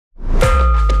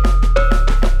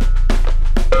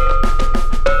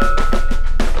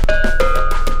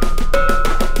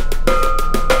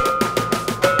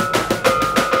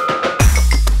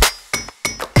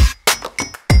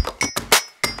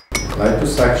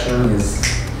contraction is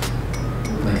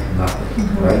like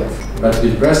nothing, right? But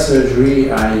with breast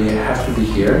surgery, I have to be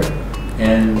here,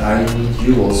 and I need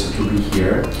you also to be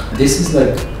here. This is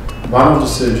like one of the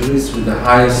surgeries with the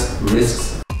highest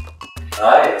risks.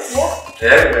 Nice. Yeah.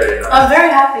 Very, very nice. I'm very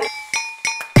happy.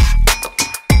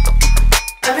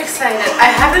 I'm excited. I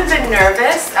haven't been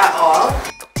nervous at all.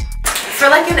 For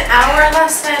like an hour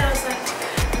lesson, I was like,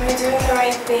 am I doing the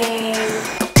right thing?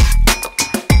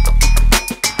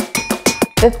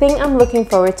 The thing I'm looking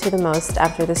forward to the most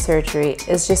after the surgery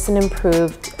is just an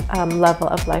improved level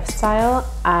of lifestyle.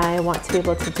 I want to be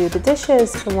able to do the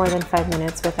dishes for more than 5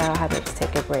 minutes without having to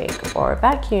take a break, or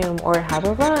vacuum, or have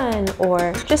a run,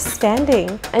 or just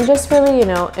standing, and just really, you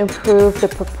know, improve the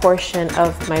proportion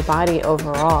of my body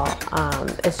overall.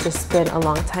 It's just been a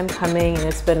long time coming, and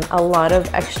it's been a lot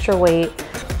of extra weight.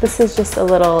 This is just a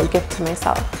little gift to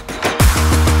myself.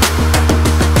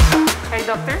 Hi,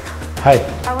 doctor. Hi.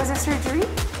 How was the surgery?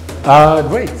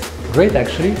 Great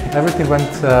actually. Everything went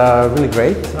really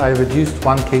great. I reduced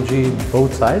 1 kg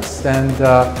both sides, and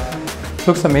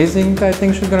looks amazing. I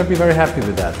think she's gonna be very happy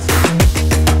with that.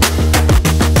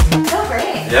 Oh,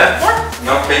 great. Yeah? Yeah.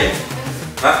 No pain?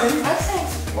 Nothing? Nothing.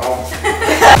 Wow.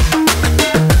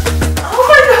 Oh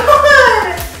my god!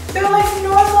 They're like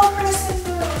normal person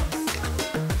boobs.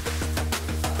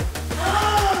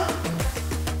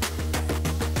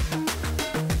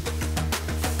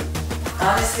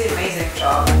 Honestly, amazing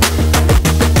job.